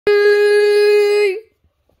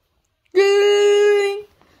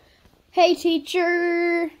Hey,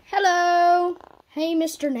 teacher. Hello. Hey,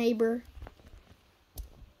 Mr. Neighbor.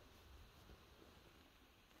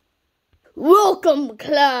 Welcome,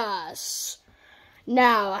 class.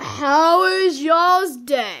 Now, how is y'all's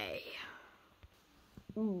day?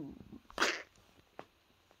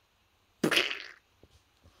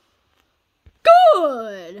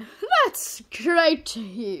 Good. That's great to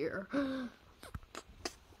hear.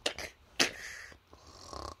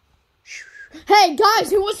 Hey,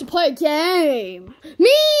 guys, who wants to play a game?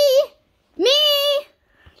 Me! Me!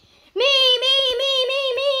 Me, me, me, me,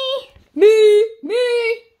 me! Me,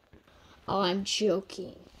 me! Oh, I'm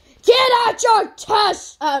joking. Get out your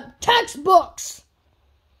textbooks!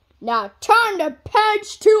 Now turn to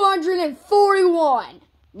page 241.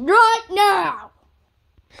 Right now!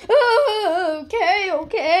 Okay.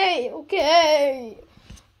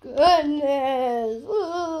 Goodness.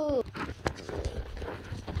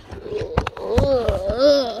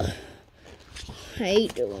 I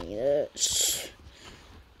hate doing this.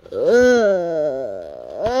 Whoa.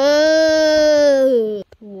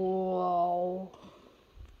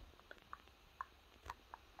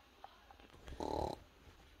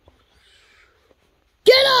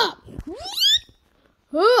 Get up!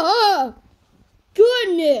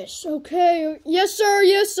 Goodness. Okay. Yes,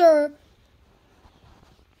 sir.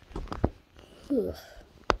 Ugh.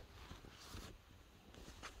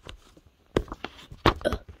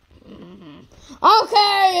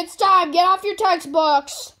 Okay, it's time. Get off your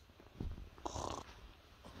textbooks. I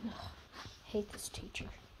hate this teacher.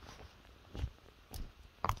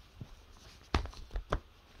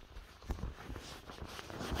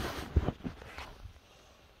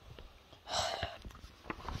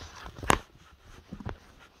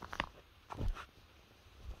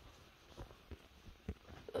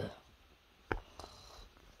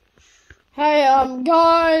 Hey,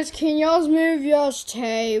 guys, can y'all move y'all's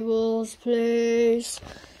tables, please?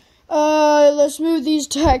 Let's move these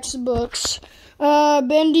textbooks.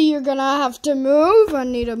 Bendy, you're gonna have to move. I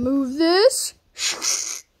need to move this.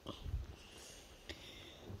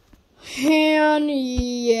 And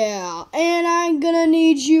yeah, and I'm gonna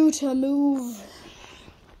need you to move.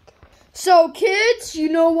 So, kids, you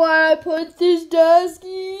know why I put this desk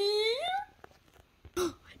here?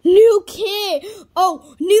 New kid.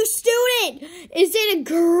 Oh, new student. Is it a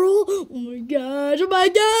girl? Oh my gosh.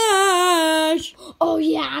 Oh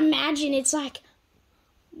yeah, I imagine it's like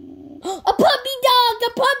a puppy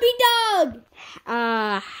dog.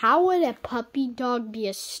 How would a puppy dog be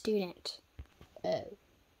a student?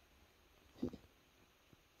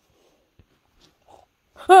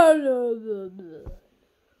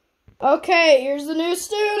 Okay, here's the new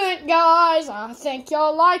student, guys. I think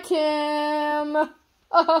y'all like him.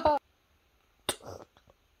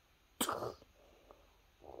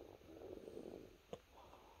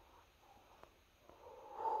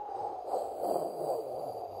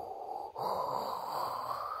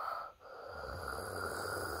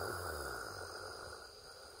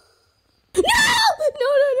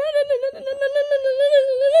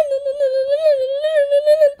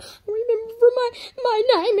 Remember my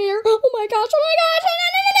nightmare. Oh my gosh.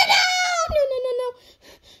 No.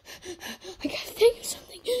 I gotta think of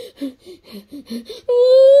something.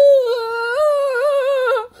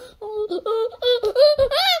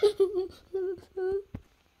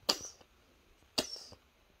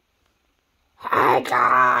 Hey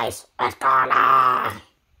guys, what's going on?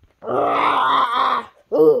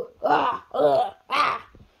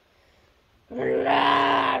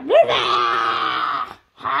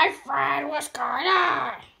 Hi, Fred, what's going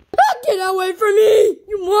on? Get away from me,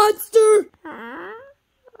 you monster!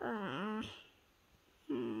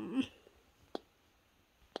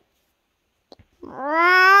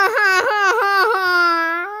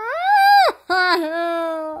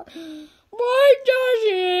 Why does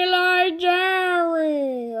he like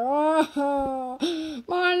Jerry?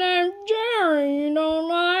 My name's Jerry, you don't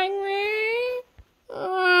like me?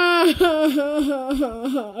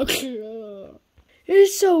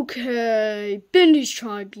 It's okay. Bendy's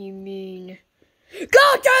trying to be mean.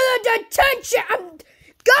 Go to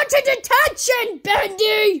detention,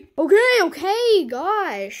 Bendy! Okay,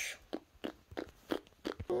 gosh.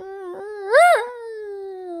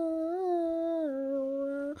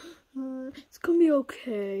 It's gonna be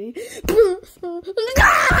okay.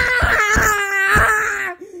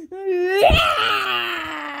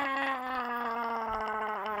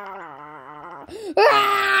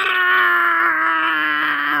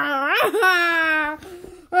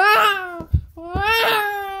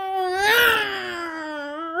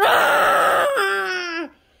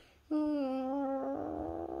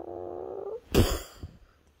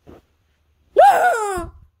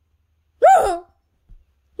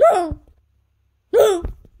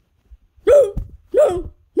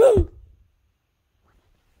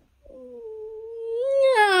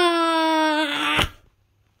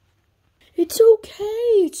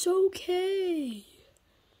 It's okay.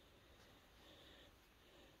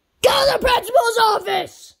 Go to the principal's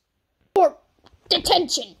office! For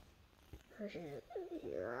detention. Ow,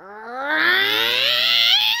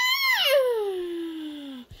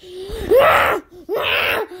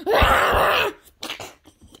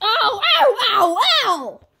 ow, ow,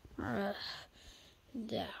 ow!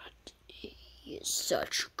 That is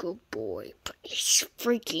such a good boy, but he's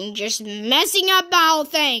freaking just messing up the whole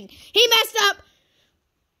thing. He messed up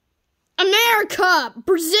America,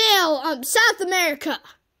 Brazil, South America.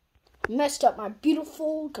 Messed up my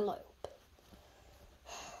beautiful globe.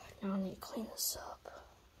 Now I need to clean this up.